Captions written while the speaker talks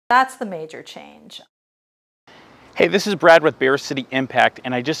That's the major change. Hey, this is Brad with Bear City Impact,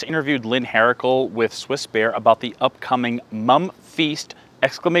 and I just interviewed Lynne Harakal with Swiss Bear about the upcoming MumFEAST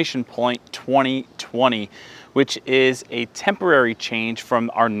exclamation point 2020, which is a temporary change from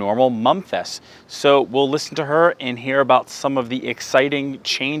our normal Mumfest. So we'll listen to her and hear about some of the exciting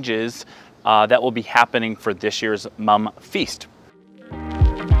changes that will be happening for this year's MumFEAST.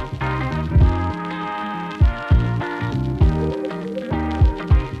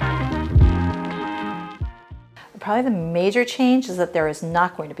 Probably the major change is that there is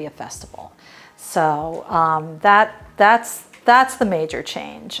not going to be a festival. So that's the major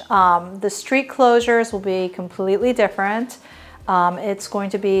change. The street closures will be completely different. It's going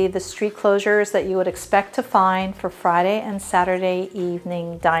to be the street closures that you would expect to find for Friday and Saturday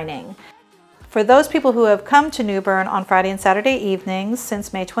evening dining. For those people who have come to New Bern on Friday and Saturday evenings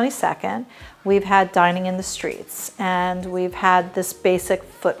since May 22nd, we've had dining in the streets, and we've had this basic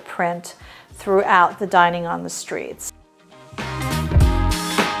footprint throughout the dining on the streets.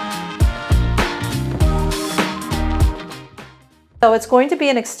 So it's going to be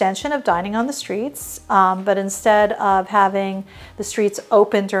an extension of dining on the streets, but instead of having the streets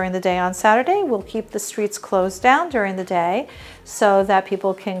open during the day on Saturday, we'll keep the streets closed down during the day so that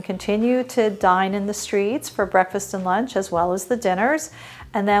people can continue to dine in the streets for breakfast and lunch as well as the dinners.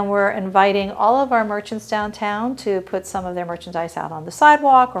 And then we're inviting all of our merchants downtown to put some of their merchandise out on the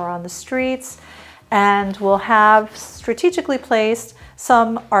sidewalk or on the streets. And we'll have strategically placed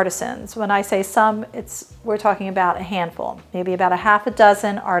some artisans. When I say some, we're talking about a handful, maybe about a half a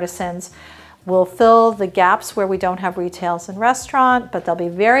dozen artisans. Will fill the gaps where we don't have retails and restaurant, but they'll be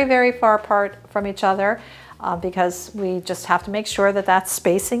very, very far apart from each other because we just have to make sure that that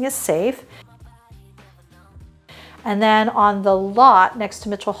spacing is safe. And then on the lot next to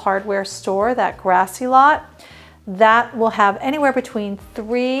Mitchell Hardware store, that grassy lot, that will have anywhere between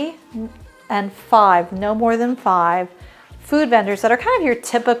 3 and 5, no more than 5, food vendors that are kind of your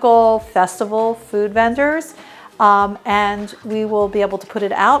typical festival food vendors. And we will be able to put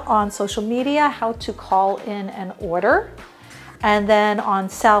it out on social media, how to call in an order. And then on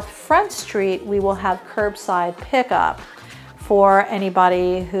South Front Street, we will have curbside pickup for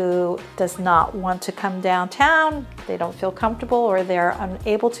anybody who does not want to come downtown, they don't feel comfortable, or they're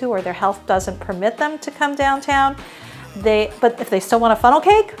unable to, or their health doesn't permit them to come downtown. But if they still want a funnel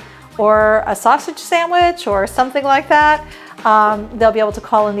cake or a sausage sandwich or something like that, they'll be able to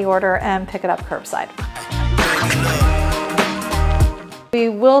call in the order and pick it up curbside. We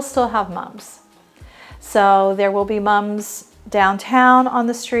will still have mums. So there will be mums downtown on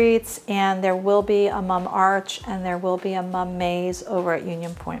the streets, and there will be a mum arch, and there will be a mum maze over at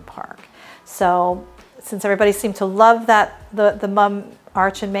Union Point Park. So since everybody seemed to love the mum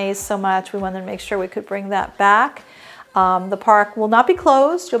arch and maze so much, we wanted to make sure we could bring that back. The park will not be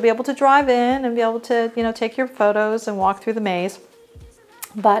closed. You'll be able to drive in and be able to, take your photos and walk through the maze,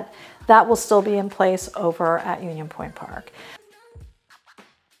 but that will still be in place over at Union Point Park.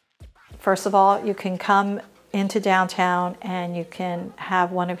 First of all, you can come into downtown and you can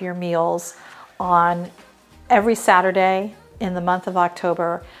have one of your meals on every Saturday in the month of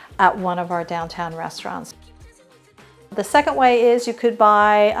October at one of our downtown restaurants. The second way is you could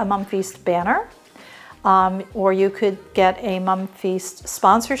buy a MumFEAST banner, or you could get a MumFEAST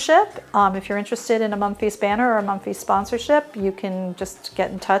sponsorship. If you're interested in a MumFEAST banner or a MumFEAST sponsorship, you can just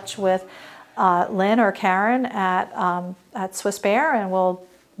get in touch with Lynn or Karen at Swiss Bear, and we'll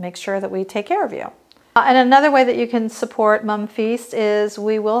make sure that we take care of you. And another way that you can support MumFEAST is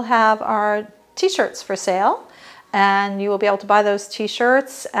we will have our t-shirts for sale, and you will be able to buy those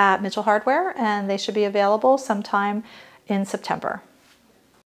t-shirts at Mitchell Hardware, and they should be available sometime in September.